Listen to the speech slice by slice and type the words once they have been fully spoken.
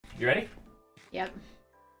You ready? Yep.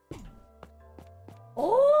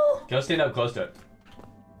 Oh! Go stand up close to it.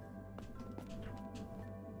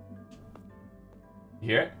 You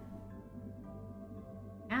hear it?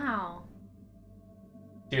 Ow.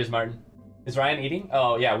 Cheers, Martin. Is Ryan eating?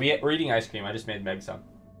 Oh, yeah, we're eating ice cream. I just made Meg some.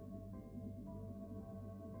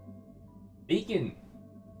 Beacon.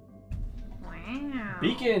 Wow.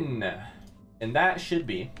 Beacon. And that should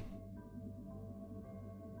be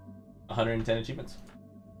 110 achievements.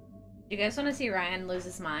 You guys want to see Ryan lose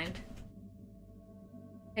his mind?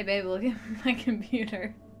 Hey babe, look at my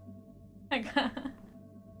computer. I got...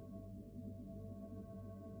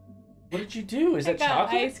 What did you do? Is that got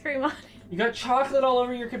chocolate? Ice cream on it. You got chocolate all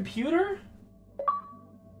over your computer?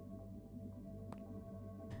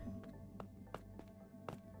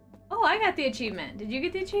 Oh, I got the achievement. Did you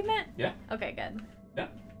get the achievement? Yeah. Okay, good. Yeah.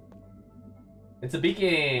 It's a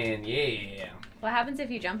beacon. Yeah. What happens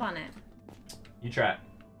if you jump on it? You try it.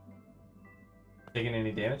 Taking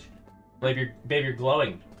any damage? Babe, you're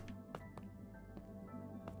glowing.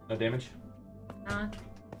 No damage?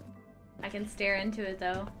 I can stare into it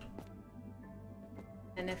though.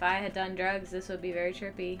 And if I had done drugs, this would be very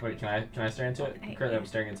trippy. Wait, can I stare into it? Currently, I'm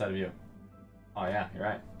staring inside of you. Oh yeah, you're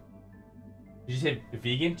right. Did you say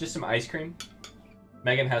vegan? Just some ice cream?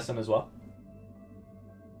 Megan has some as well.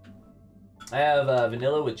 I have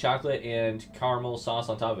vanilla with chocolate and caramel sauce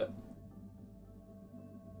on top of it.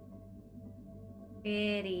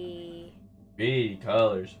 Pretty. Pretty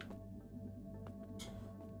colors.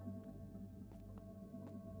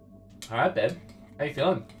 Alright, babe. How you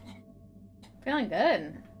feeling? Feeling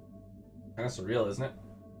good. Kind of surreal, isn't it?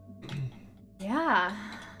 Yeah.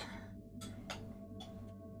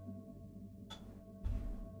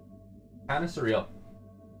 Kind of surreal.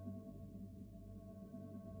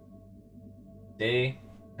 Day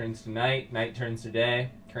turns to night, night turns to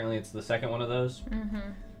day. Currently it's the second one of those.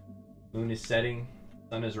 Mm-hmm. Moon is setting,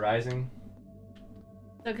 sun is rising.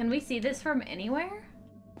 So can we see this from anywhere?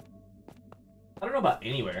 I don't know about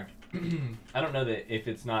anywhere. I don't know that if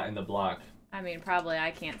it's not in the block. I mean, probably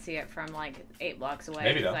I can't see it from like 8 blocks away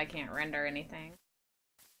Maybe because though. I can't render anything.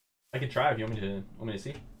 I could try if you want me to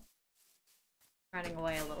see. Running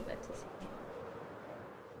away a little bit to see.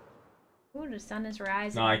 Ooh, the sun is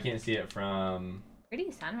rising. No, I can't see it from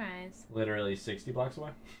Pretty sunrise. literally 60 blocks away.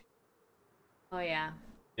 Oh yeah.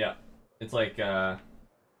 Yeah. It's like yeah,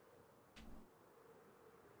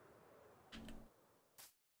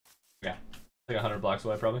 like 100 blocks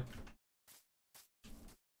away probably.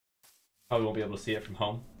 Probably won't be able to see it from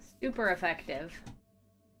home. Super effective.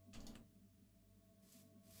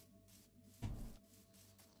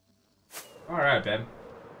 Alright, babe.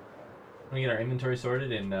 Let me get our inventory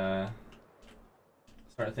sorted and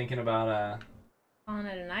start thinking about Calling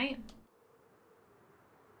it a night?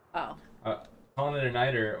 Oh. calling it a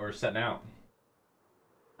night or setting out.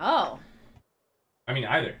 Oh. I mean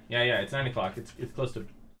either. Yeah, it's 9 o'clock. It's close to.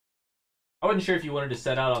 I wasn't sure if you wanted to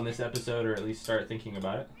set out on this episode or at least start thinking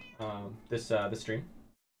about it. This stream.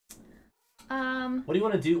 What do you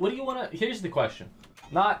want to do? What do you want to? Here's the question.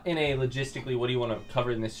 Not in a logistically, what do you want to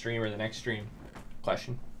cover in this stream or the next stream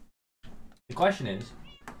question. The question is,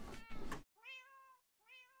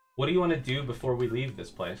 what do you want to do before we leave this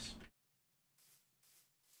place?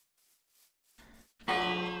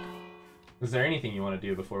 Is there anything you want to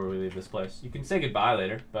do before we leave this place? You can say goodbye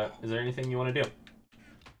later, but is there anything you want to do?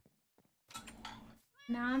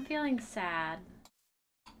 No, I'm feeling sad.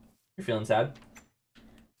 You're feeling sad?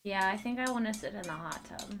 Yeah, I think I want to sit in the hot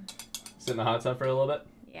tub. Sit in the hot tub for a little bit?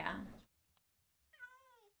 Yeah.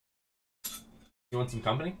 You want some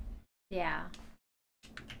company? Yeah.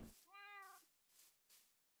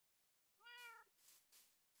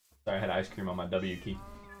 Sorry, I had ice cream on my W key.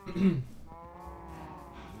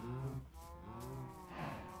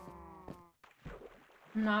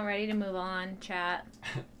 I'm not ready to move on, chat.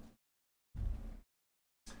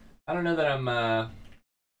 I don't know that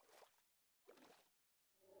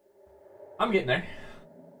I'm getting there.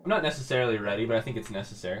 I'm not necessarily ready, but I think it's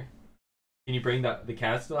necessary. Can you bring the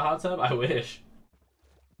cats to the hot tub? I wish.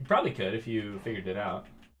 You probably could if you figured it out.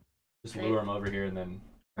 Just lure them over here and then...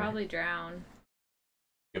 Probably drown.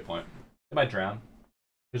 Good point. They might drown.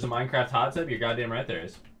 There's a Minecraft hot tub? You're goddamn right there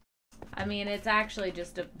is. I mean, it's actually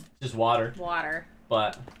just Just water. water.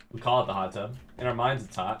 But we call it the hot tub. In our minds,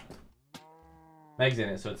 it's hot. Meg's in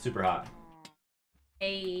it, so it's super hot.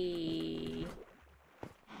 Hey.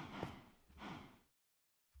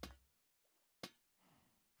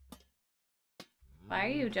 Why are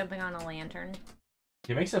you jumping on a lantern?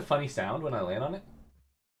 It makes a funny sound when I land on it.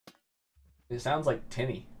 It sounds like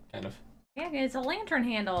tinny, kind of. Yeah, it's a lantern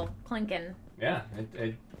handle clinking. Yeah,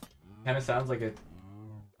 it kind of sounds like a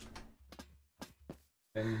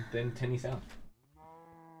than Tinny Sound.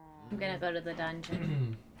 I'm gonna go to the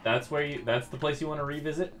dungeon. That's the place you want to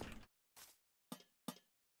revisit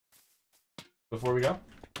before we go?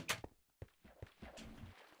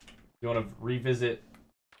 You want to revisit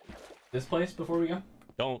this place before we go?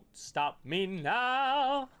 Don't stop me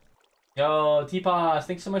now. Yo, T-Pos,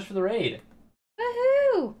 thanks so much for the raid.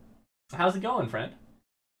 Woohoo! How's it going, friend?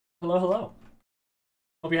 Hello, hello.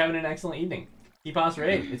 Hope you're having an excellent evening. T-Pos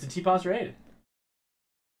raid. It's a T-Pos raid.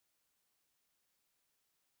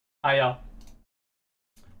 Hi, y'all.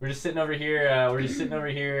 We're just sitting over here. We're just sitting over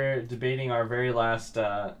here debating our very last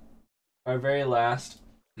very last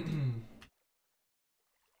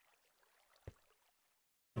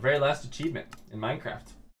achievement in Minecraft.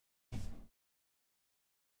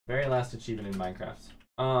 Very last achievement in Minecraft.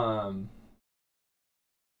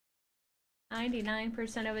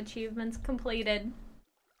 99% of achievements completed.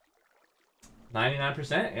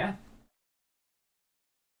 99%, yeah.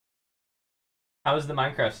 How was the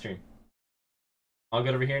Minecraft stream? All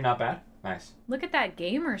good over here, not bad? Nice. Look at that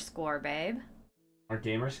gamer score, babe. Our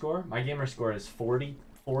gamer score? My gamer score is 40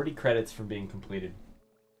 credits from being completed.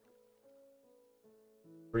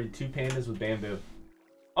 Breed 2 pandas with bamboo.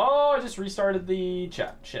 Oh, I just restarted the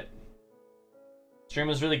chat. Shit. Stream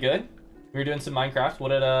was really good. We were doing some Minecraft.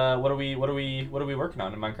 What are we working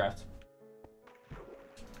on in Minecraft?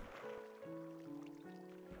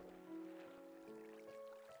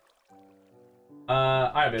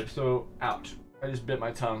 Alright, babe. So, ouch. I just bit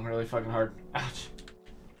my tongue really fucking hard. Ouch.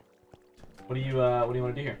 What do you want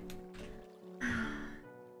to do here?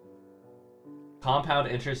 Compound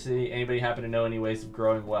interest. Anybody happen to know any ways of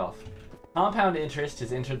growing wealth? Compound interest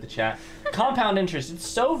has entered the chat. Compound interest. It's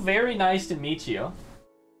so very nice to meet you.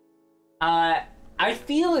 I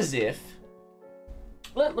feel as if...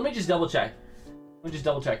 Let me just double check.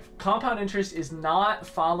 Compound interest is not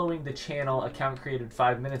following the channel account created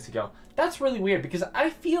 5 minutes ago. That's really weird because I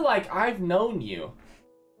feel like I've known you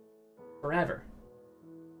forever.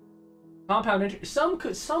 Compound interest.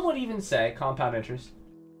 Some would even say compound interest.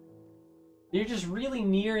 You're just really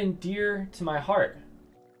near and dear to my heart.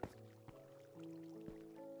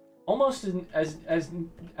 Almost as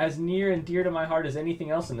near and dear to my heart as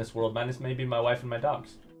anything else in this world, minus maybe my wife and my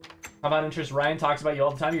dogs. Compound interest. Ryan talks about you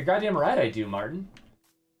all the time. You're goddamn right I do, Martin.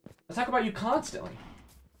 I talk about you constantly.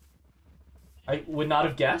 I would not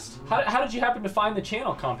have guessed. How did you happen to find the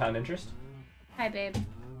channel, Compound Interest? Hi, babe.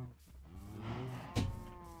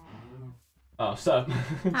 Oh, sup.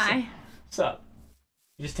 Hi. Sup.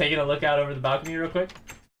 You just taking a look out over the balcony real quick?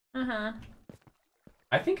 Uh-huh.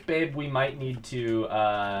 I think, babe, we might need to,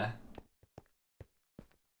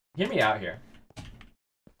 hear me out here.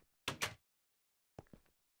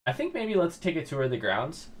 I think maybe let's take a tour of the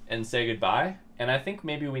grounds and say goodbye. And I think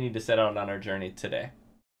maybe we need to set out on our journey today.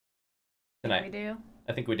 Tonight. We do?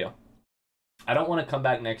 I think we do. I don't want to come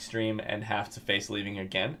back next stream and have to face leaving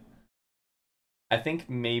again. I think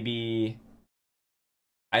maybe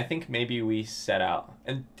we set out.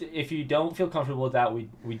 And if you don't feel comfortable with that,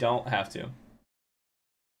 we don't have to.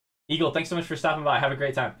 Eagle, thanks so much for stopping by. Have a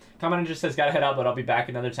great time. Commenter just says, gotta head out, but I'll be back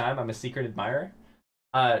another time. I'm a secret admirer.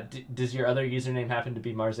 Does your other username happen to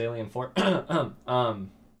be Marzalian4? I'm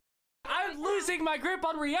losing my grip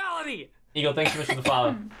on reality. Eagle, thanks so much for the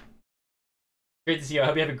follow. Great to see you. I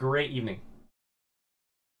hope you have a great evening.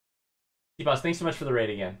 T-Boss, thanks so much for the raid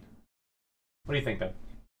again. What do you think, Ben?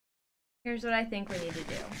 Here's what I think we need to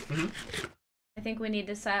do. Mm-hmm. I think we need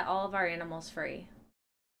to set all of our animals free.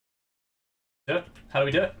 Do it. How do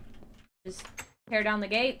we do it? Just tear down the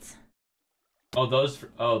gates. Oh, those.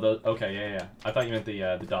 Oh, those. Okay, yeah. I thought you meant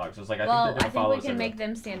the dogs. I was like, I think they're gonna follow us. I think we can make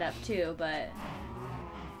them stand up too, but.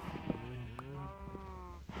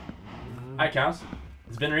 Hi, cows.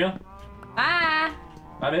 It's been real. Bye.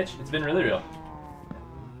 Bye, bitch. It's been really real.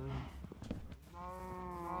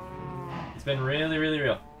 It's been really, really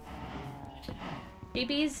real.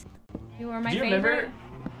 Jeepies, you were my do you favorite.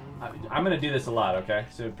 Remember? I'm gonna do this a lot, okay?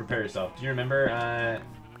 So prepare yourself. Do you remember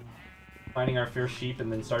finding our first sheep and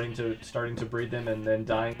then starting to breed them and then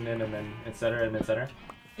dying them and then etc. and etc.?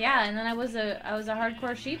 Yeah, and then I was a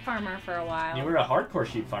hardcore sheep farmer for a while. You were a hardcore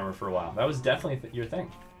sheep farmer for a while. That was definitely your thing.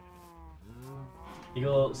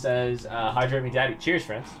 Eagle says, hydrate me, daddy. Cheers,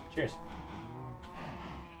 friends. Cheers.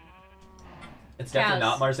 It's definitely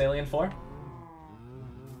not Marzalian 4.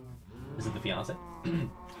 Is it the fiance?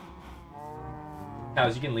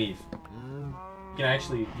 Cows, you can leave. You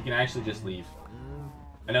can actually just leave.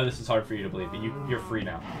 I know this is hard for you to believe, but you're free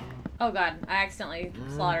now. Oh god, I accidentally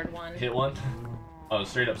slaughtered one. Hit one? Oh,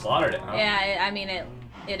 straight up slaughtered it, huh? Yeah, I mean it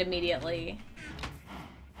immediately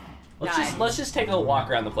Let's just take a walk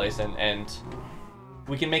around the place and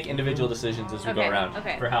We can make individual decisions as we go around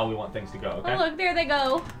for how we want things to go, okay? Oh, look, there they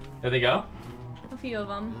go. There they go? A few of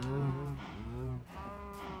them.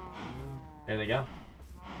 There they go.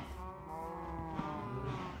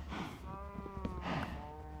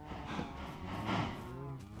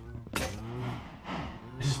 I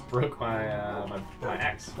just broke my my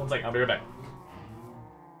axe. One second, I'll be right back.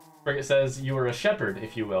 Frigate says you were a shepherd,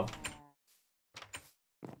 if you will.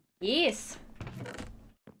 Yes.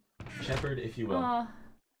 Shepherd, if you will. Oh,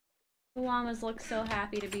 the llamas look so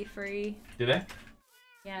happy to be free. Do they?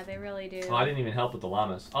 Yeah, they really do. Oh, I didn't even help with the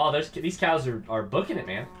llamas. Oh, these cows are booking it,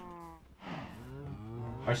 man.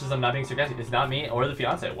 Or says I'm not being sarcastic. It's not me or the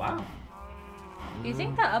fiance. Wow. Do you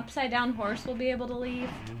think the upside down horse will be able to leave?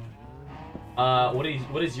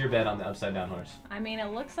 What is your bet on the upside down horse? I mean,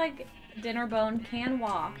 it looks like Dinnerbone can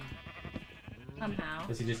walk somehow.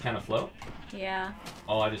 Does he just kind of float? Yeah.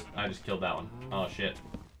 Oh, I just killed that one. Oh shit.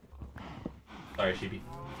 Sorry, sheepy.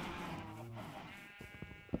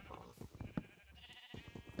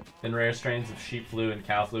 Then rare strains of sheep flu and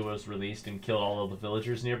cow flu was released and killed all of the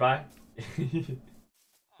villagers nearby. You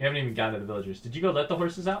haven't even gotten to the villagers. Did you go let the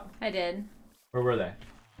horses out? I did. Where were they?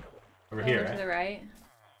 Over here, right? To the right.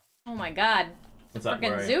 Oh my god. What's up?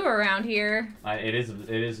 Freaking zoo around here. It is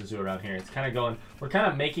a zoo around here. It's kind of going. We're kind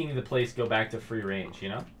of making the place go back to free range, you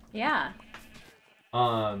know? Yeah.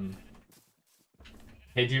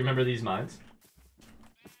 Hey, do you remember these mines?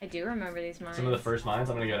 I do remember these mines. Some of the first mines.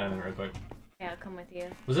 I'm gonna go down there real quick. Yeah, I'll come with you.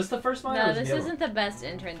 Was this the first mine? No, this isn't the best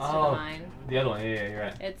entrance to the mine. The other one. Yeah, you're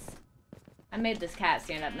right. I made this cat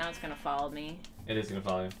stand up. Now it's gonna follow me. It is gonna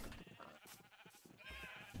follow you.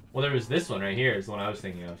 Well, there was this one right here. Is the one I was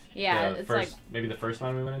thinking of. Yeah, it's first, maybe the first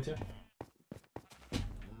mine we went into.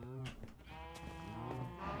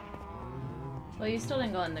 Well, you still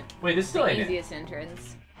didn't go in the easiest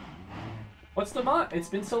entrance. What's the mine? It's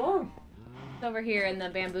been so long. It's over here in the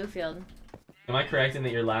bamboo field. Am I correct in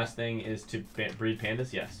that your last thing is to breed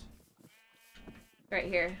pandas? Yes. Right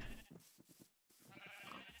here.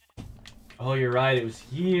 Oh, you're right. It was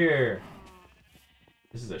here.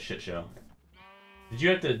 This is a shit show. Did you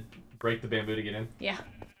have to break the bamboo to get in? Yeah.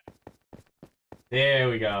 There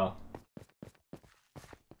we go.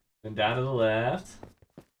 Then down to the left.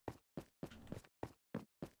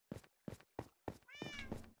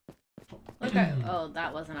 Look at, oh,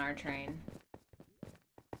 that wasn't our train.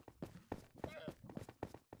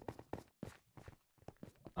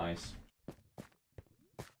 Nice.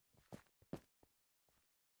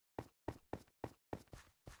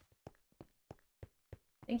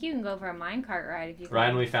 I think you can go for a minecart ride if you can.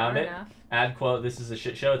 Ryan, we found it. Enough. Add quote, this is a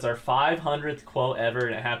shit show. It's our 500th quote ever,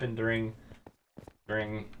 and it happened during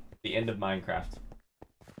the end of Minecraft.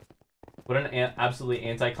 What an absolutely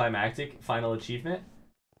anticlimactic final achievement.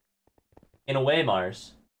 In a way,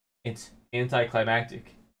 Mars, it's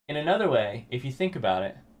anticlimactic. In another way, if you think about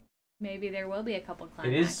it, maybe there will be a couple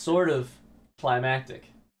climaxes. It is sort of climactic.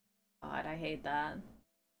 God, I hate that.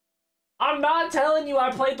 I'm not telling you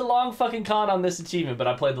I played the long fucking con on this achievement, but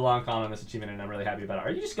I played the long con on this achievement and I'm really happy about it.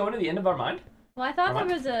 Are you just going to the end of our mind? Well, I thought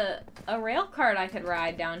there was a rail cart I could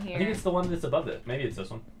ride down here. I think it's the one that's above it. Maybe it's this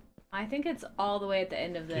one. I think it's all the way at the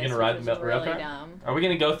end of this. You gonna ride the rail cart? Dumb. Are we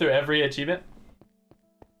gonna go through every achievement?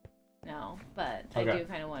 No, but I do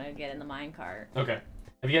kind of want to get in the minecart. Okay.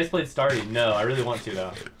 Have you guys played Stardew? No, I really want to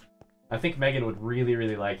though. I think Megan would really,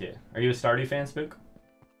 really like it. Are you a Stardew fan, Spook?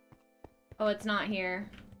 Oh, it's not here.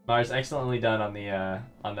 Mars, excellently done on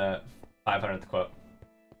the 500th quote.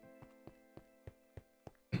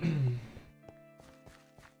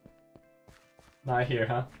 Not here,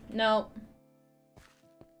 huh? Nope.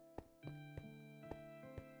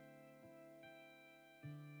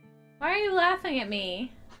 Why are you laughing at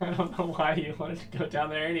me? I don't know why you wanted to go down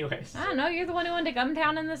there anyways. I don't know, you're the one who wanted to come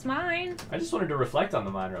down in this mine. I just wanted to reflect on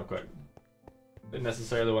the mine real quick. Didn't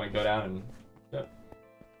necessarily want to go down and... Yeah.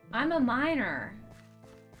 I'm a miner.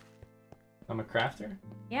 I'm a crafter?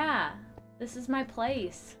 Yeah, this is my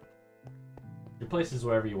place. Your place is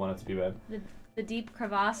wherever you want it to be, babe. The deep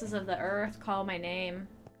crevasses of the earth call my name.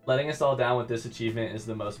 Letting us all down with this achievement is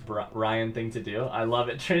the most Ryan thing to do. I love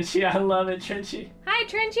it, Trinchy. I love it, Trinchy. Hi,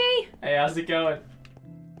 Trinchy. Hey, how's it going?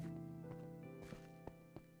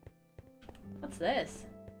 What's this?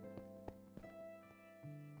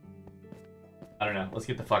 I don't know. Let's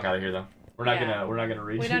get the fuck out of here, though. We're not gonna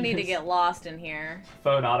read. We don't need to get lost in here.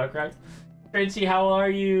 Phone autocorrect. Trinchy, how are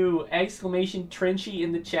you? Exclamation Trinchy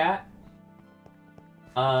in the chat.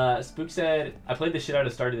 Spook said, I played the shit out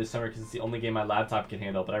of Stardew this summer because it's the only game my laptop can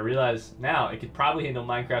handle, but I realize now it could probably handle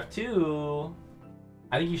Minecraft too.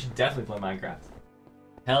 I think you should definitely play Minecraft.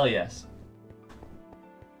 Hell yes.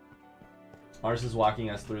 Mars is walking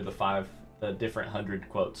us through the five the different 100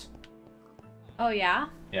 quotes. Oh, yeah?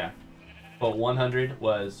 Yeah. Quote 100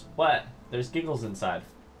 was, what? There's giggles inside.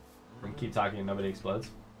 From Keep Talking and Nobody Explodes.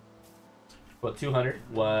 Quote 200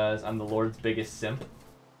 was, I'm the Lord's biggest simp.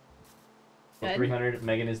 Quote 300,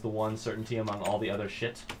 Megan is the one certainty among all the other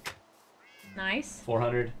shit. Nice.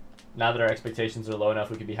 400, now that our expectations are low enough,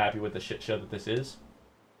 we can be happy with the shit show that this is.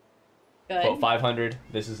 Good. Quote 500,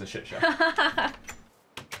 this is a shit show.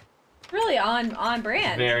 Really on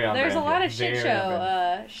brand. Very on There's brand, a lot yeah. of shit Very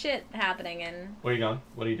show shit happening, and Where are you going?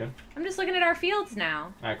 What are you doing? I'm just looking at our fields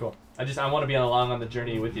now. Alright, cool. I want to be along on the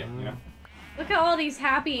journey with you, you know? Look at all these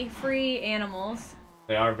happy, free animals.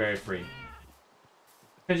 They are very free.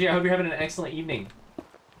 Kenji, I hope you're having an excellent evening.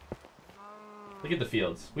 Look at the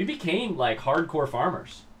fields. We became, like, hardcore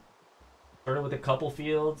farmers. Started with a couple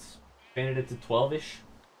fields, expanded it to 12-ish.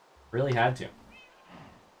 Really had to.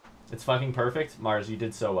 It's fucking perfect. Mars, you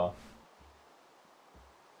did so well.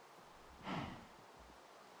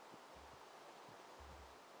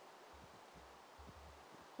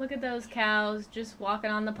 Look at those cows just walking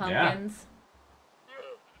on the pumpkins. Yeah.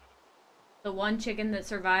 The one chicken that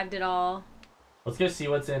survived it all. Let's go see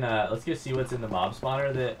what's in the mob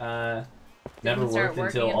spawner that never worked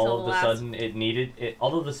until all of a sudden it needed it.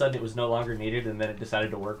 All of a sudden it was no longer needed, and then it decided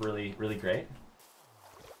to work really, really great.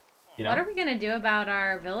 You know? What are we gonna do about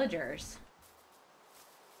our villagers?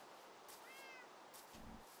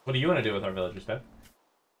 What do you want to do with our villagers, Ben?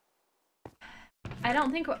 I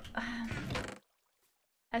don't think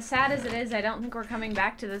as sad as it is, I don't think we're coming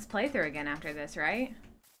back to this playthrough again after this, right?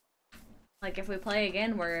 Like, if we play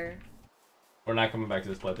again, we're not coming back to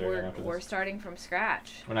this playthrough again after this. We're starting from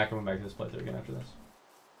scratch. We're not coming back to this playthrough again after this.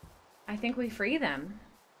 I think we free them.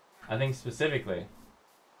 I think specifically,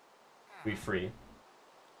 we free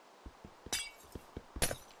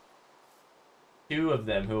 2 of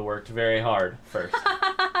them who worked very hard first.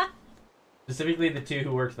 Specifically, the 2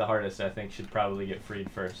 who worked the hardest, I think, should probably get freed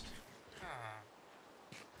first.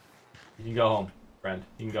 You can go home, friend.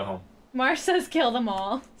 You can go home. Marsh says kill them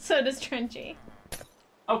all. So does Trenchy.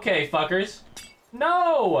 Okay, fuckers.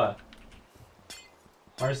 No!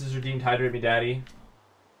 Mars is redeemed. Hydrate me, daddy.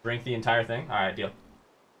 Drink the entire thing. Alright, deal.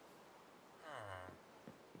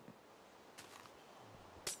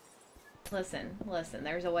 Listen.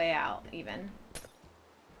 There's a way out, even.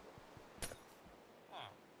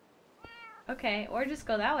 Okay, or just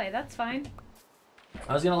go that way. That's fine.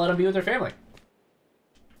 I was gonna let them be with their family.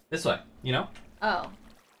 This way, you know? Oh.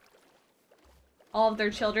 All of their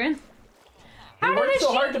children? They How did worked the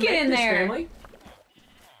so hard to sheep get make in this there? family.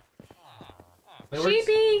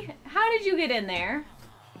 Sheepy, how did you get in there?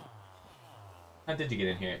 How did you get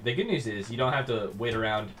in here? The good news is you don't have to wait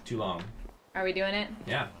around too long. Are we doing it?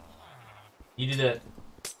 Yeah. You did it.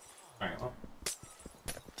 Alright, well.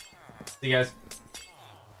 See you guys.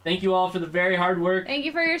 Thank you all for the very hard work. Thank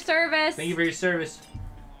you for your service. Thank you for your service.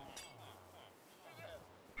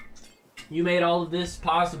 You made all of this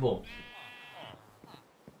possible.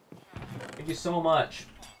 Thank you so much.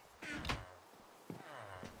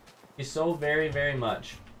 Thank you so very, very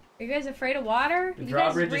much. Are you guys afraid of water? The you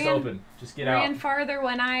drawbridge is open. Just get out. Ran farther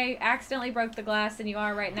when I accidentally broke the glass than you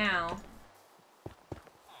are right now.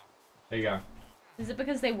 There you go. Is it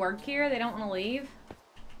because they work here? They don't want to leave?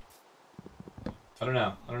 I don't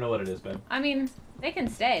know. I don't know what it is, Ben. I mean, they can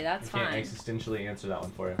stay. That's I can't fine. existentially answer that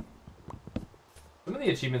one for you. Some of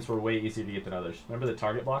the achievements were way easier to get than others. Remember the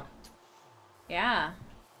target block? Yeah.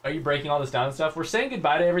 Are you breaking all this down and stuff? We're saying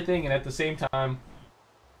goodbye to everything and at the same time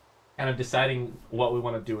kind of deciding what we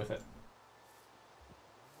want to do with it.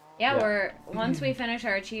 Yeah, once we finish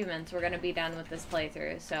our achievements, we're going to be done with this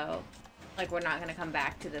playthrough. So, like, we're not going to come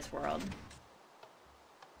back to this world.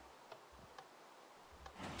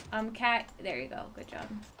 Cat, there you go. Good job.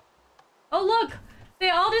 Oh, look! They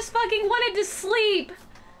all just fucking wanted to sleep!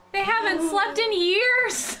 They haven't slept in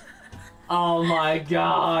years! Oh my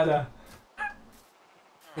god!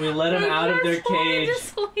 We let them out of their cage,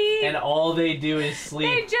 and all they do is sleep.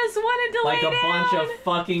 They just wanted to like lay a down. bunch of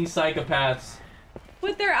fucking psychopaths.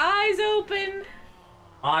 With their eyes open.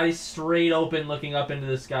 Eyes straight open, looking up into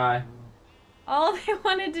the sky. All they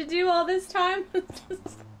wanted to do all this time was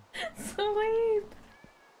just sleep.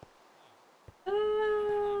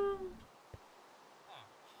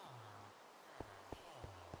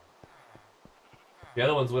 The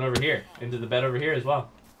other ones went over here, into the bed over here as well.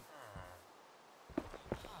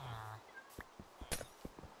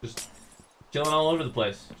 Just chilling all over the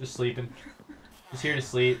place, just sleeping. Just here to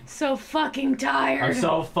sleep. So fucking tired. I'm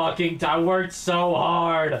so fucking tired. I worked so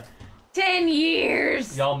hard. 10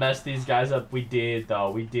 years. Y'all messed these guys up. We did,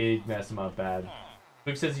 though. We did mess them up bad.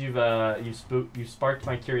 Spook says you've sparked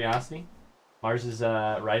my curiosity. Mars's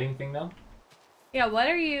writing thing, though. Yeah, what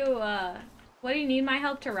are you, what do you need my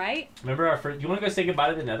help to write? Remember our first... You want to go say goodbye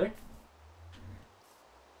to the Nether?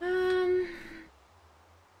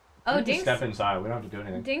 Oh, Just Dinks. step inside. We don't have to do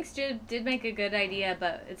anything. Dinks did make a good idea,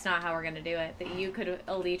 but it's not how we're gonna do it. That you could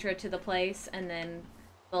elytra to the place and then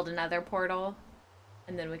build another portal,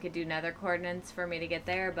 and then we could do nether coordinates for me to get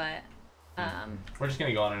there. But we're just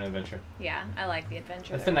gonna go on an adventure. yeah, I like the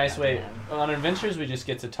adventure. That's the nice way. On adventures, we just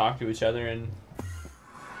get to talk to each other, and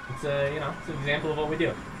it's a it's an example of what we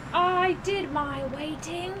do. I did my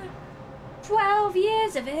waiting, 12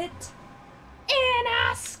 years of it, in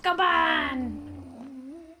Azkaban.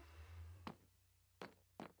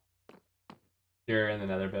 You're in the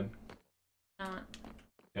Nether, babe. Not.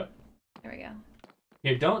 Yep. There we go.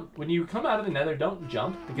 Here, when you come out of the Nether, don't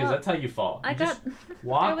jump, because that's how you fall. You just I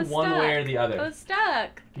walk was one stuck. way or the other. I was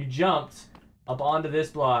stuck. You jumped up onto this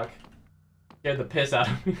block, scared the piss out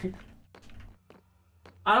of me.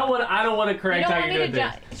 I don't want to correct how you're doing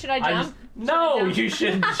things. Should I jump? No, you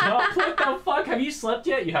shouldn't jump. What the fuck? Have you slept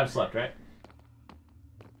yet? You have slept, right?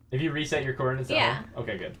 Have you reset your coordinates? Yeah.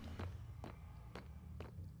 Okay, good.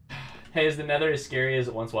 Hey, is the Nether as scary as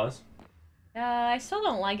it once was? I still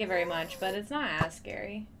don't like it very much, but it's not as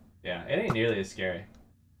scary. Yeah, it ain't nearly as scary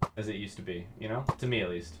as it used to be, you know? To me, at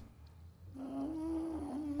least.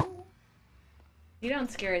 You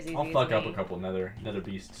don't scare as easy I'll as fuck me. up a couple nether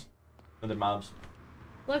beasts. Nether mobs.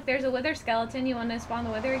 Look, there's a wither skeleton. You want to spawn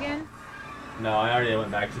the wither again? No, I already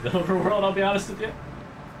went back to the overworld, I'll be honest with you.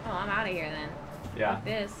 Oh, I'm out of here then. Yeah. Fuck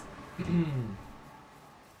this.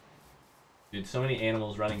 Dude, so many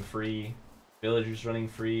animals running free. Villagers running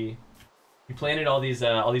free. You planted all these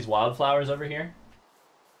wildflowers over here?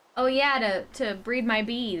 Oh yeah, to breed my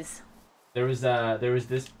bees. There was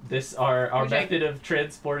this our method of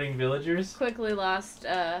transporting villagers. Quickly lost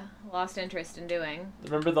interest in doing.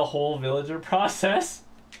 Remember the whole villager process?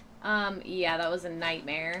 Yeah, that was a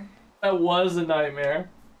nightmare. That was a nightmare.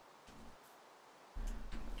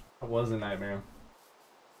 That was a nightmare.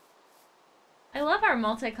 I love our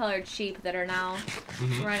multicolored sheep that are now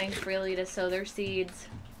running freely to sow their seeds.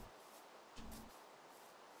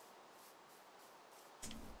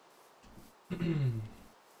 Remember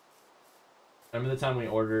the time we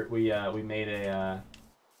made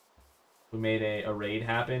a raid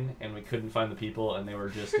happen and we couldn't find the people and they were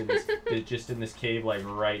just in this just in this cave like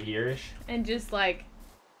right here-ish? And just like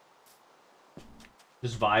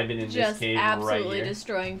just vibing in this cave just right absolutely here.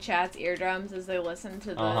 destroying chat's eardrums as they listen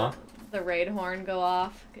to the raid horn go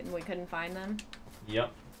off and we couldn't find them.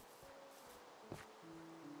 Yep.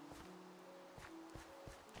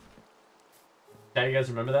 Yeah, you guys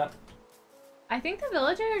remember that? I think the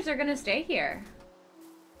villagers are gonna stay here.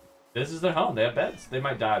 This is their home. They have beds. They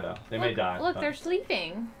might die though. They may die. Look, they're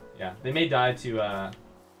sleeping. Yeah, they may die to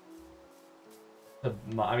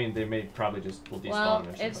I mean, they may probably just will despawn. Well,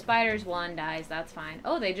 if Spider's one dies, that's fine.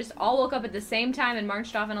 Oh, they just all woke up at the same time and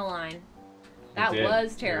marched off in a line. That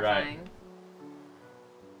was terrifying. Right.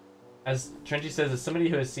 As Trenchy says, as somebody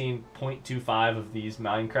who has seen 0.25 of these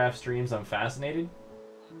Minecraft streams, I'm fascinated.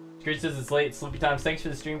 Scrooge says it's late, sleepy times. Thanks for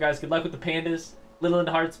the stream, guys. Good luck with the pandas. Little and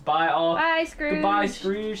hearts, bye all. Bye, Scrooge. Goodbye,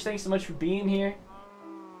 Scrooge. Thanks so much for being here.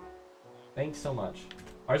 Thanks so much.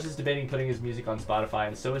 Ours is debating putting his music on Spotify,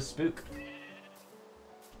 and so is Spook.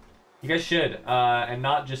 You guys should, and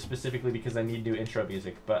not just specifically because I need new intro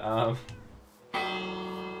music, but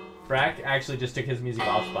Brack actually just took his music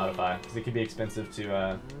off Spotify because it could be expensive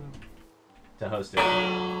to host it.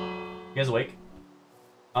 You guys awake?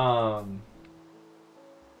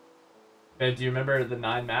 Do you remember the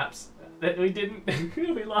 9 maps that we didn't?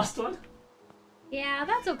 We lost one. Yeah,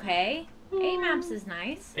 that's okay. 8 maps is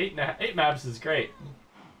nice. 8 maps is great.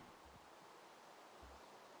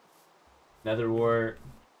 Netherwart.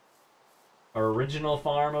 Our original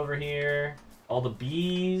farm over here. All the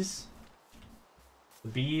bees. The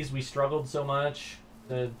bees, we struggled so much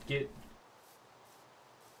to get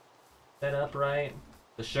set up right.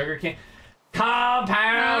 The sugar cane.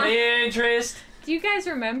 Compound interest. Do you guys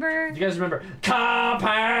remember? Do you guys remember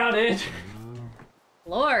compound interest?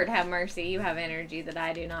 Lord have mercy, you have energy that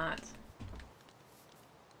I do not.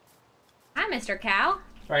 Hi, Mr. Cow.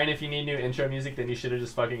 Ryan, if you need new intro music, then you should have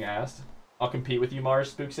just fucking asked. I'll compete with you, Mars,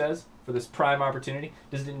 Spook says, for this prime opportunity.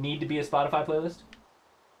 Does it need to be a Spotify playlist?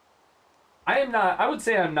 I would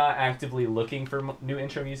say I'm not actively looking for new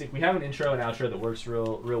intro music. We have an intro and outro that works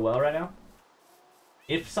real well right now.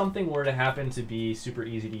 If something were to happen to be super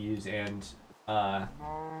easy to use and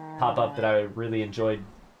pop up that I really enjoyed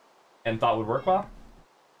and thought would work well,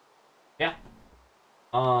 yeah.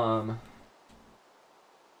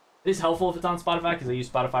 It is helpful if it's on Spotify because I use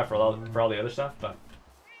Spotify for all the other stuff, but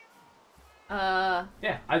Yeah,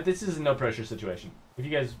 this is a no pressure situation. If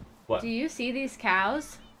you guys, what? Do you see these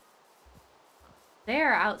cows? They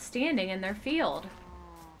are outstanding in their field.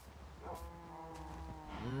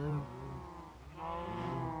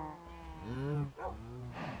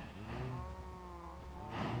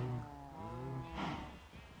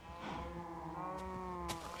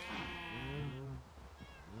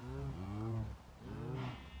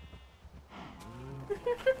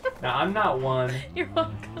 Now, I'm not one. You're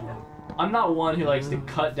welcome. I'm not one who likes to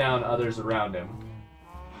cut down others around him.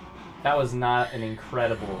 That was not an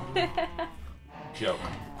incredible joke.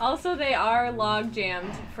 Also, they are log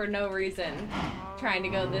jammed for no reason, trying to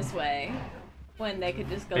go this way when they could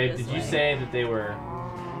just go Babe, this way. did you say that they were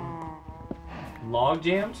log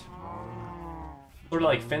jammed? Sort of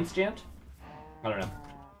like fence jammed? I don't know.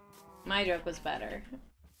 My joke was better.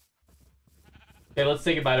 Okay, let's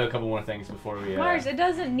say goodbye to a couple more things before we. Mars, it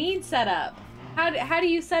doesn't need setup. How do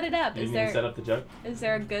you set it up? You didn't set up the joke? Is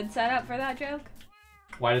there a good setup for that joke?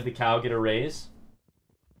 Why did the cow get a raise?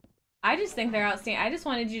 I just think they're outstanding. I just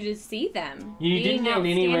wanted you to see them You being didn't in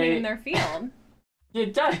any outstanding way... in their field.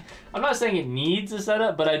 I'm not saying it needs a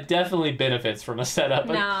setup, but it definitely benefits from a setup.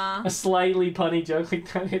 Nah. A slightly punny joke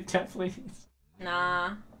like that, it definitely needs.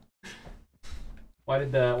 Nah. Why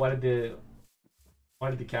did the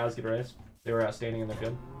cows get a raise? They were outstanding in the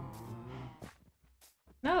field.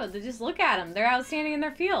 No, just look at them. They're outstanding in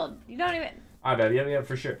their field. You don't even... I bet, yeah,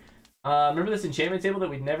 for sure. Remember this enchantment table that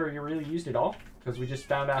we'd never really used at all? Because we just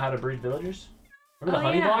found out how to breed villagers? Remember the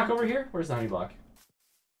honey block over here? Where's the honey block?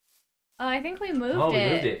 Oh, I think we moved it. Oh, we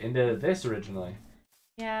moved it into this originally.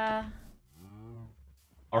 Yeah.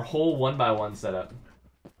 Our whole 1x1 setup.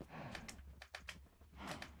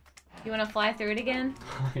 You want to fly through it again?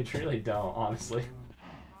 I really don't, honestly.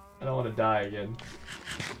 I don't want to die again.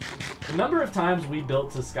 The number of times we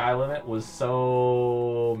built to sky limit was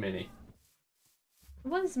so many. It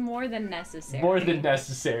was more than necessary. More than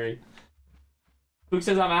necessary. Spook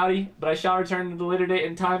says I'm outie, but I shall return to the later date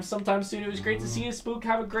and time sometime soon. It was great to see you, Spook.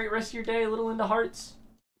 Have a great rest of your day. A little into hearts.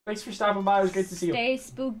 Thanks for stopping by. It was great to see you. Stay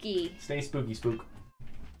spooky. Stay spooky, Spook.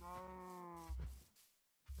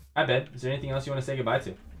 Hi, Ben. Is there anything else you want to say goodbye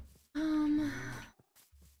to?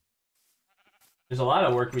 There's a lot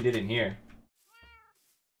of work we did in here.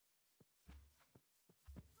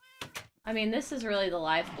 I mean, this is really the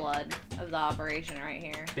lifeblood of the operation right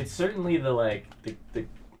here. It's certainly the, like, the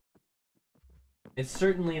it's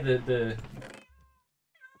certainly the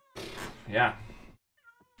yeah.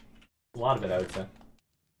 A lot of it, I would say.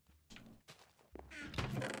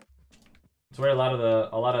 It's where a lot of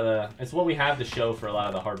the it's what we have to show for a lot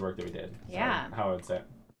of the hard work that we did. Yeah. How I would say it.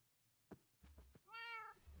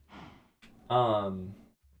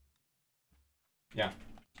 Yeah.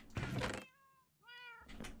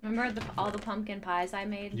 Remember all the pumpkin pies I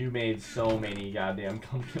made? You made so many goddamn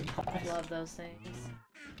pumpkin pies. Love those things.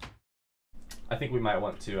 I think we might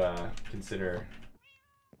want to consider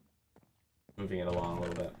moving it along a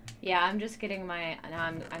little bit. Yeah, I'm just getting my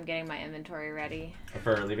I'm getting my inventory ready.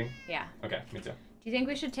 For leaving? Yeah. Okay, me too. Do you think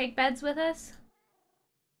we should take beds with us?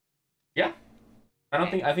 Yeah. I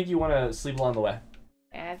think you want to sleep along the way.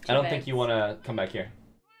 I don't think you want to come back here.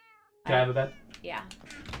 Can I have a bed? Yeah.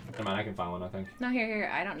 Never mind, I can find one, I think. No,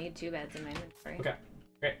 here. I don't need 2 beds in my inventory. Okay,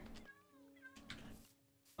 great.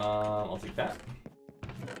 I'll take that.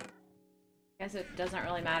 Guess it doesn't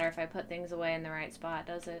really matter if I put things away in the right spot,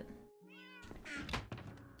 does it?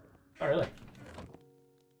 Oh, really?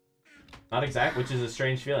 Not exact, which is a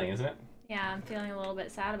strange feeling, isn't it? Yeah, I'm feeling a little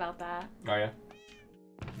bit sad about that. Oh, yeah?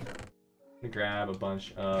 I'm gonna grab a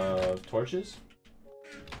bunch of torches.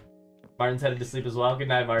 Martin's headed to sleep as well. Good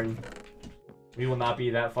night, Martin. We will not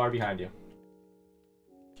be that far behind you.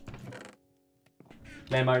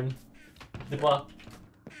 Night, Martin. Sleep well.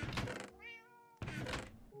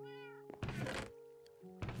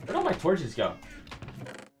 Where'd all my torches go?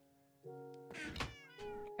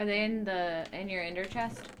 Are they in your ender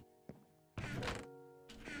chest?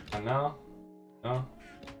 No. No. I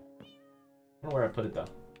don't know where I put it, though.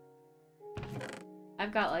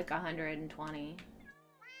 I've got like 120.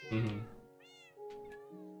 Mm-hmm.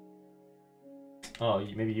 Oh,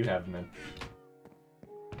 maybe you have them then.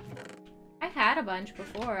 I had a bunch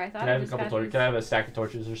before. I thought Can I have a couple torches? Can I have a stack of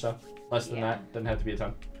torches or so? Less than that? Doesn't have to be a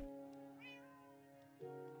ton.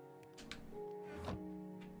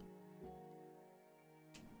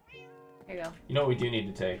 There you go. You know what we do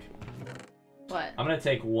need to take? What? I'm gonna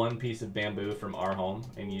take one piece of bamboo from our home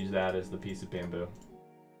and use that as the piece of bamboo.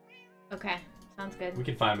 Okay, sounds good. We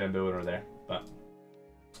can find bamboo when we're there, but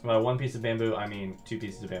by one piece of bamboo, I mean 2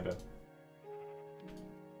 pieces of bamboo.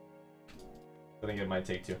 I think it might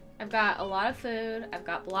take 2. I've got a lot of food. I've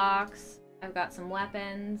got blocks. I've got some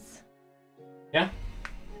weapons. Yeah.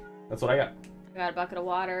 That's what I got. I got a bucket of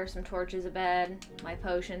water, some torches, a bed, my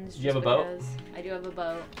potions. Do you have a boat? I do have a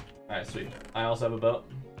boat. Alright, sweet. I also have a boat.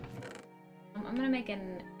 I'm gonna make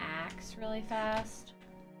an axe really fast.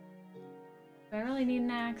 Do I really need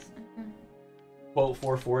an axe? Quote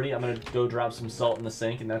 440. I'm gonna go drop some salt in the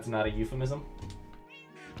sink, and that's not a euphemism.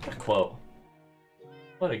 What a quote.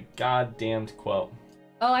 What a goddamned quote.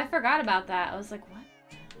 Oh, I forgot about that. I was like, what?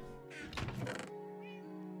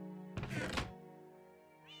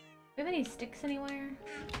 Do we have any sticks anywhere?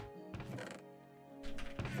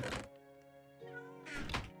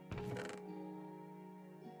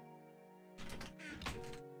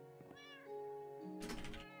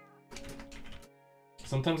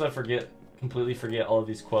 Sometimes I completely forget all of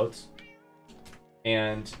these quotes,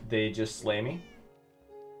 and they just slay me.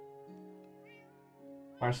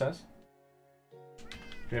 Mars says. Do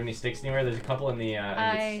you have any sticks anywhere? There's a couple in the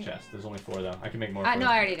chest. There's only 4 though. I can make more. No,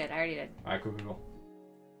 I already did. Alright, cool, cool, cool.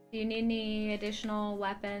 Do you need any additional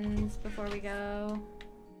weapons before we go?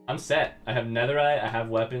 I'm set. I have netherite. I have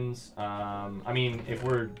weapons. I mean, if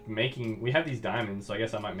we're making, we have these diamonds, so I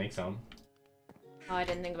guess I might make some. Oh, I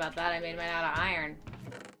didn't think about that. I made mine out of iron.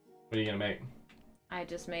 What are you gonna make? I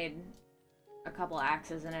just made a couple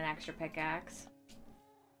axes and an extra pickaxe.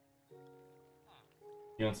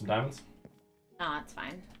 You want some diamonds? No, it's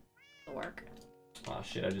fine. It'll work. Oh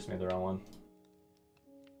shit! I just made the wrong one.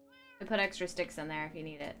 I put extra sticks in there if you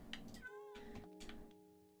need it.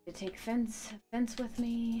 To take fence with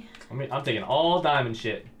me. I'm taking all diamond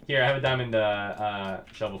shit. Here, I have a diamond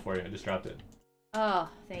shovel for you. I just dropped it. Oh,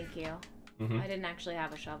 thank you. Mm-hmm. I didn't actually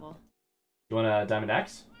have a shovel. You want a diamond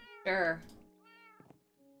axe? Sure.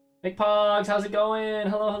 Big Pogs, how's it going?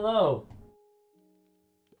 Hello, hello.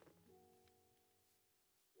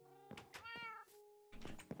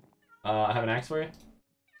 I have an axe for you.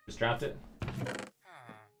 Just dropped it.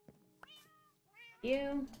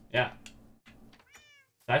 You? Yeah.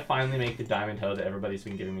 Did I finally make the diamond hoe that everybody's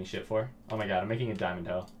been giving me shit for? Oh my god, I'm making a diamond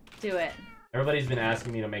hoe. Do it. Everybody's been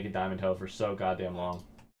asking me to make a diamond hoe for so goddamn long.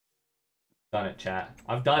 Done it, chat.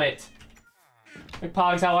 I've done it! Big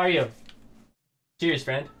Pogs, how are you? Cheers,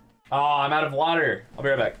 friend. Oh, I'm out of water. I'll be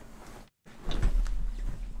right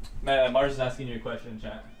back. Mars is asking you a question,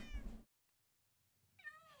 chat.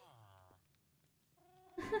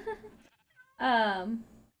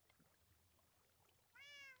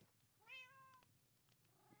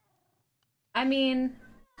 I mean,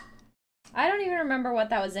 I don't even remember what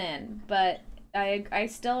that was in, but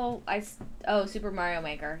oh, Super Mario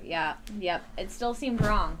Maker. Yeah, yep. It still seemed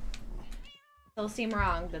wrong. Still seemed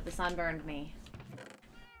wrong that the sun burned me.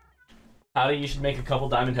 Howdy, you should make a couple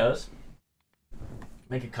diamond hoes.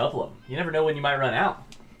 Make a couple of them. You never know when you might run out.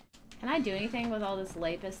 Can I do anything with all this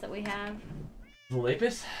lapis that we have? The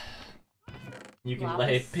lapis? You can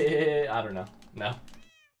Lapis. lapis. I don't know. No.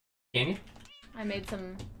 Can you? I made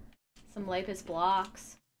some lapis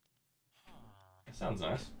blocks. That sounds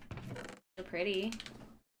nice. They're pretty.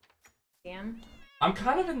 Damn. I'm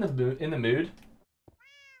kind of in the mood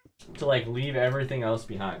to like leave everything else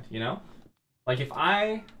behind, you know? Like if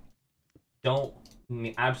I don't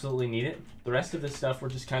absolutely need it, the rest of this stuff we're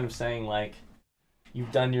just kind of saying like,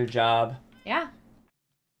 you've done your job. Yeah.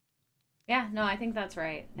 Yeah, no, I think that's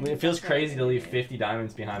right. I mean, it feels crazy to leave 50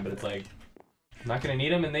 diamonds behind, but it's like, I'm not gonna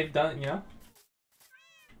need them, and they've done, you know,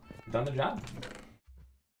 done their job.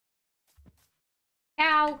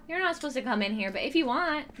 Ow, you're not supposed to come in here, but if you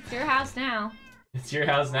want, it's your house now. It's your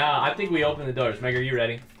house now. I think we open the doors. Meg, are you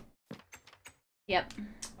ready? Yep.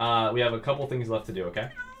 We have a couple things left to do, okay?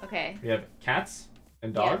 Okay. We have cats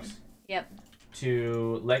and dogs. Yep.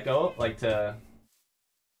 To let go, like to...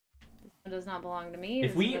 It does not belong to me.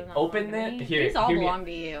 If we open it... Here, these all belong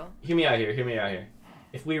to you. Hear me out here, hear me out here.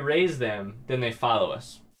 If we raise them, then they follow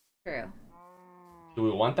us. True. Do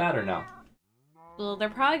we want that or no? Well, they're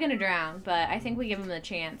probably gonna drown, but I think we give them the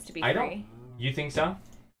chance to be free. You think so?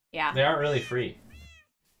 Yeah. They aren't really free.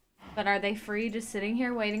 But are they free just sitting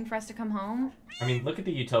here waiting for us to come home? I mean, look at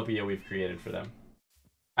the utopia we've created for them.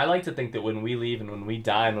 I like to think that when we leave and when we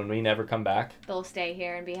die and when we never come back, they'll stay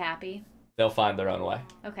here and be happy. They'll find their own way.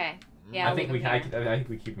 Okay. Yeah. I think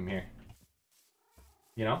we keep them here.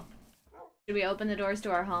 You know? Should we open the doors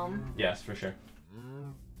to our home? Yes, for sure.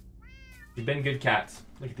 You've been good cats.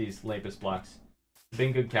 Look at these lapis blocks. You've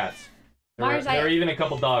been good cats. There were even a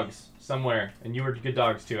couple dogs somewhere, and you were good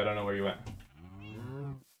dogs too. I don't know where you went.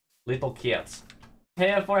 Little cats. Hey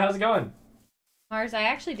F4, how's it going? Mars, I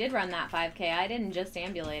actually did run that 5K. I didn't just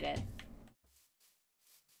ambulate it.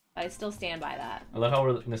 I still stand by that. I love how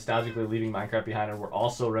we're nostalgically leaving Minecraft behind, and we're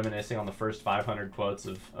also reminiscing on the first 500 quotes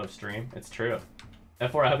of stream. It's true.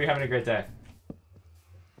 F4, I hope you're having a great day.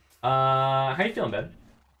 How you feeling, Ben?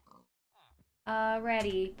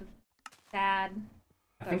 Ready. Sad.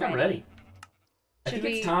 I think I'm ready. I think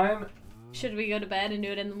it's time. Should we go to bed and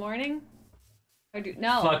do it in the morning? Or do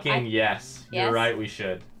no? Fucking yes. You're right. We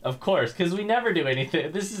should. Of course, because we never do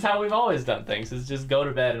anything. This is how we've always done things. Is just go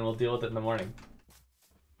to bed and we'll deal with it in the morning.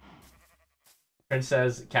 Prince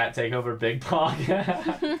says, "Cat take over, Big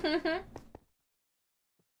Pog."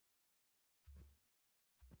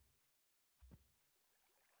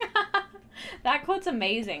 That quote's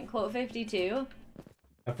amazing. Quote 52.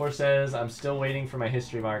 F4 says, "I'm still waiting for my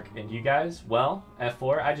history mark." And you guys? Well,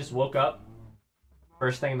 F4, I just woke up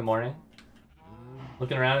first thing in the morning.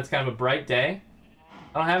 Looking around, it's kind of a bright day.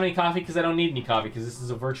 I don't have any coffee because I don't need any coffee because this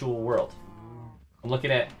is a virtual world. I'm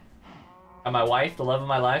looking at my wife, the love of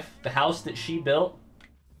my life, the house that she built,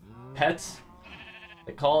 pets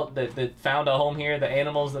that found a home here, the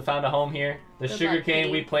animals that found a home here, the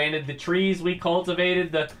sugarcane we planted, the trees we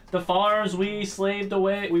cultivated, the farms we slaved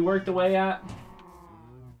away, we worked away at.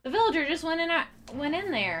 The villager just went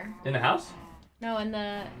in there. In the house? No,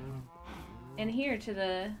 in here to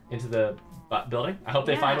the... Into the building? I hope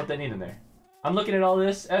they find what they need in there. I'm looking at all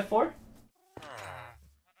this, F4.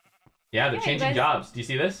 Yeah, they're changing jobs. Do you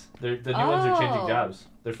see this? The new ones are changing jobs.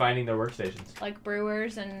 They're finding their workstations. Like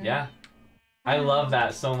brewers and... Yeah. I love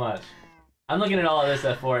that so much. I'm looking at all of this,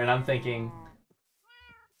 F4, and I'm thinking,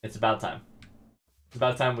 it's about time. It's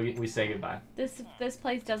about time we say goodbye. This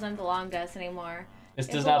place doesn't belong to us anymore. This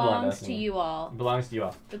does not belong to us. It belongs to you all. It belongs to you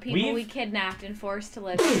all. The people we kidnapped and forced to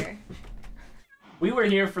live here. We were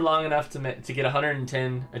here for long enough to get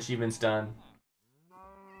 110 achievements done.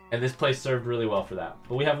 And this place served really well for that.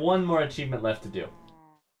 But we have one more achievement left to do.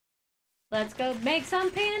 Let's go make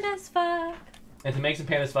some pandas fuck. And to make some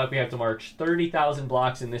pandas fuck, we have to march 30,000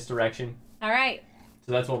 blocks in this direction. Alright.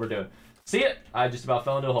 So that's what we're doing. See it? I just about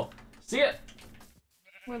fell into a hole. See it?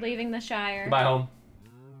 We're leaving the Shire. Goodbye, home.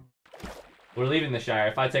 We're leaving the Shire.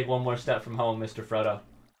 If I take one more step from home, Mr. Frodo,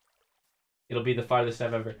 it'll be the farthest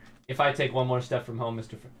step ever. If I take one more step from home,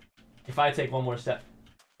 Mr. If I take one more step...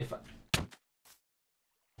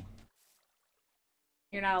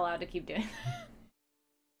 You're not allowed to keep doing that.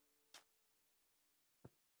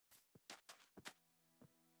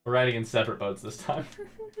 We're riding in separate boats this time.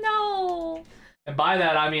 No! And by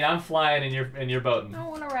that, I mean I'm flying and you're boating. I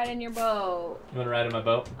want to ride in your boat. You want to ride in my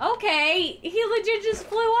boat? Okay, he legit just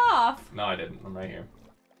flew off. No, I didn't. I'm right here.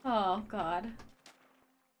 Oh, God.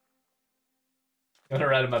 You want to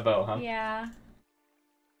ride in my boat, huh? Yeah.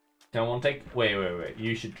 Don't want to take... Wait.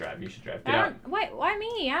 You should drive. Get out. Wait, why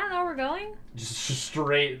me? I don't know where we're going. Just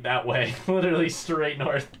straight that way. Literally straight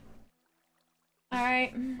north.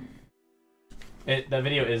 Alright. That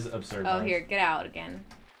video is absurd. Oh, here. Get out again.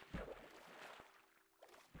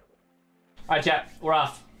 Alright, chat. We're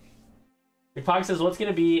off. Big Pog says, what's going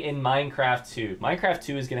to be in Minecraft 2? Minecraft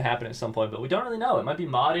 2 is going to happen at some point, but we don't really know. It might be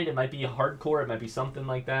modded. It might be hardcore. It might be something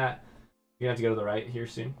like that. You're going to have to go to the right here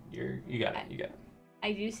soon. You got it.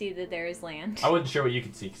 I do see that there is land. I wasn't sure what you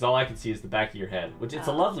could see, because all I could see is the back of your head, which it's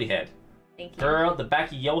a lovely head. Thank you. Girl, the back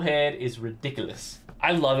of your head is ridiculous.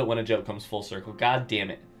 I love it when a joke comes full circle. God damn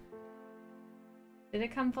it. Did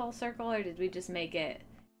it come full circle, or did we just make it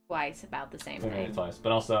twice about the same We made thing? it twice,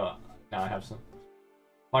 but also, now I have some.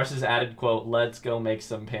 Mars's added quote, let's go make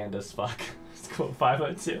some pandas fuck. It's quote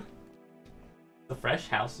 502. The fresh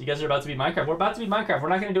house. You guys are about to be Minecraft. We're about to be Minecraft. We're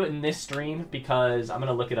not going to do it in this stream because I'm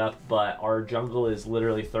going to look it up, but our jungle is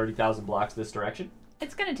literally 30,000 blocks this direction.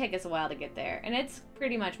 It's going to take us a while to get there, and it's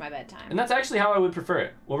pretty much my bedtime. And that's actually how I would prefer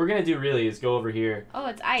it. What we're going to do really is go over here. Oh,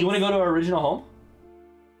 it's ice. Do you want to go to our original home?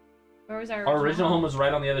 Where was our original home was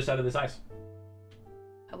right on the other side of this ice.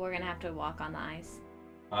 Oh, we're going to have to walk on the ice.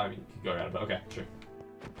 I mean, you could go around, but okay, sure.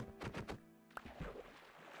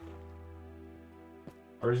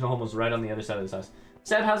 Original home was right on the other side of this house.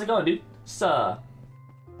 Seb, how's it going, dude? I'm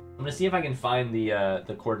gonna see if I can find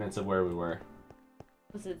the coordinates of where we were.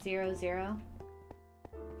 Was it 0, 0?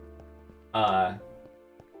 To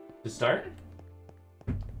start?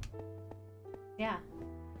 Yeah.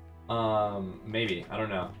 Maybe. I don't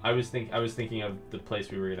know. I was thinking of the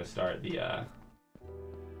place we were gonna start. The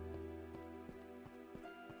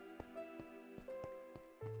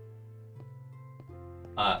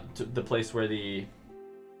place where the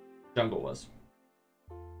jungle was.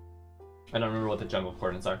 I don't remember what the jungle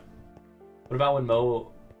coordinates are. What about when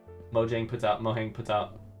Mojang puts out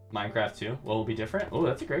Minecraft 2? What will be different? Oh,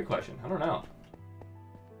 that's a great question. I don't know.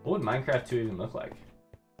 What would Minecraft 2 even look like?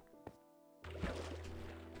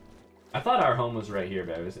 I thought our home was right here,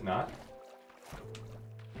 babe. Is it not?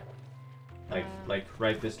 Like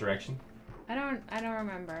right this direction? I don't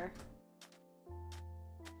remember.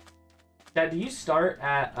 Dad, do you start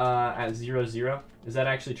at 0, 0? Is that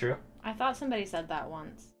actually true? I thought somebody said that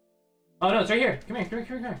once. Oh no, it's right here. Come here, come here,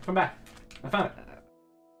 come here, come here. Come back. I found it.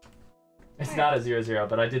 It's not at 0, 0,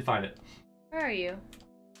 but I did find it. Where are you?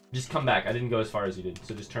 Just come back. I didn't go as far as you did,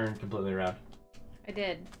 so just turn completely around. I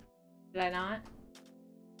did. Did I not?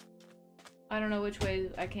 I don't know which way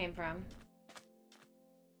I came from.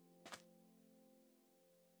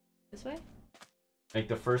 This way? Like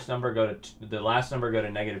the first number go to the last number go to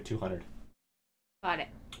negative 200. Got it.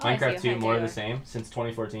 Oh, I Minecraft see. 2 more of the Okay. same since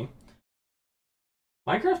 2014.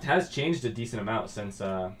 Minecraft has changed a decent amount since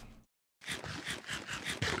I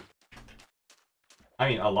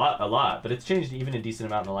mean a lot, but it's changed even a decent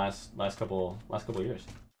amount in the last couple years.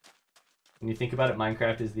 When you think about it,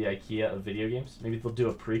 Minecraft is the IKEA of video games. Maybe they'll do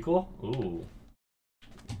a prequel. Ooh.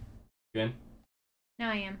 You in? No,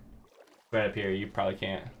 I am. Right up here. You probably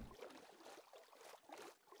can't.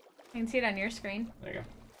 I can see it on your screen. There you go.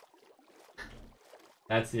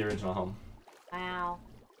 That's the original home. Wow.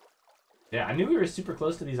 Yeah, I knew we were super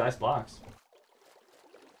close to these ice blocks.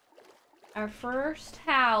 Our first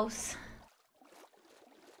house.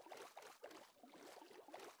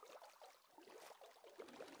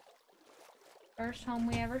 First home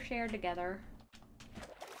we ever shared together.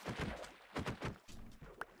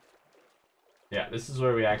 Yeah, this is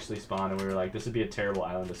where we actually spawned, and we were like, this would be a terrible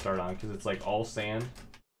island to start on, because it's like all sand.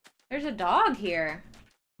 There's a dog here.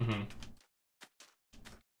 Mm-hmm.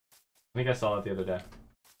 I think I saw it the other day.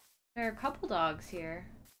 There are a couple dogs here.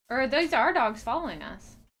 Or those are dogs following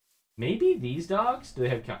us. Maybe these dogs? Do they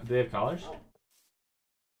have collars?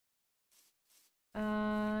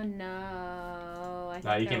 No. I think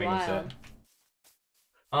Nah, you they're can't make wild. them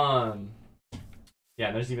sit.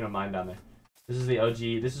 Yeah, there's even a mine down there. This is the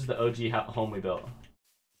OG home we built.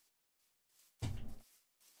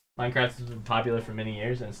 Minecraft has been popular for many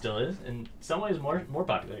years and still is. In some ways more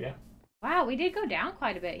popular, yeah. Wow, we did go down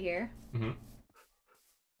quite a bit here. Mm-hmm.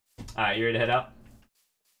 Alright, you ready to head out?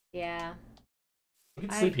 Yeah. We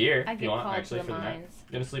can sleep here I if get you want, called to actually, the for the night. mines.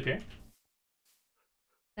 You gonna sleep here?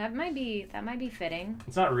 That might be fitting.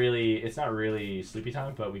 It's not really sleepy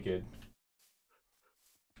time, but we could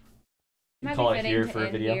Might call be it fitting here to for a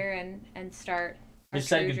end video. here and start our Just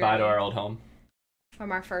said true goodbye to journey our old home.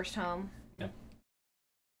 from our first home. Yeah.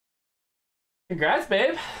 Congrats,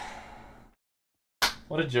 babe.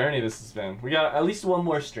 What a journey this has been. We got at least one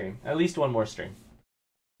more stream. At least one more stream.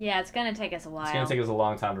 Yeah, it's gonna take us a while. It's gonna take us a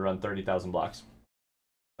long time to run 30,000 blocks.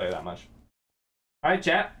 I'll tell you that much. All right,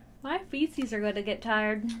 chat. My feces are gonna get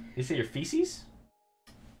tired. You say your feces?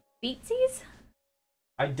 Feetsies?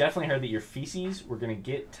 I definitely heard that your feces were gonna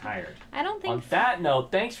get tired. I don't think. On that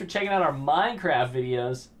note, thanks for checking out our Minecraft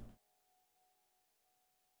videos.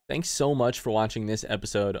 Thanks so much for watching this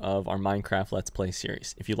episode of our Minecraft Let's Play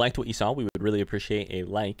series. If you liked what you saw, we would really appreciate a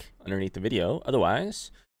like underneath the video.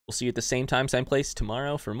 Otherwise, we'll see you at the same time, same place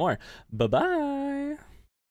tomorrow for more. Bye-bye.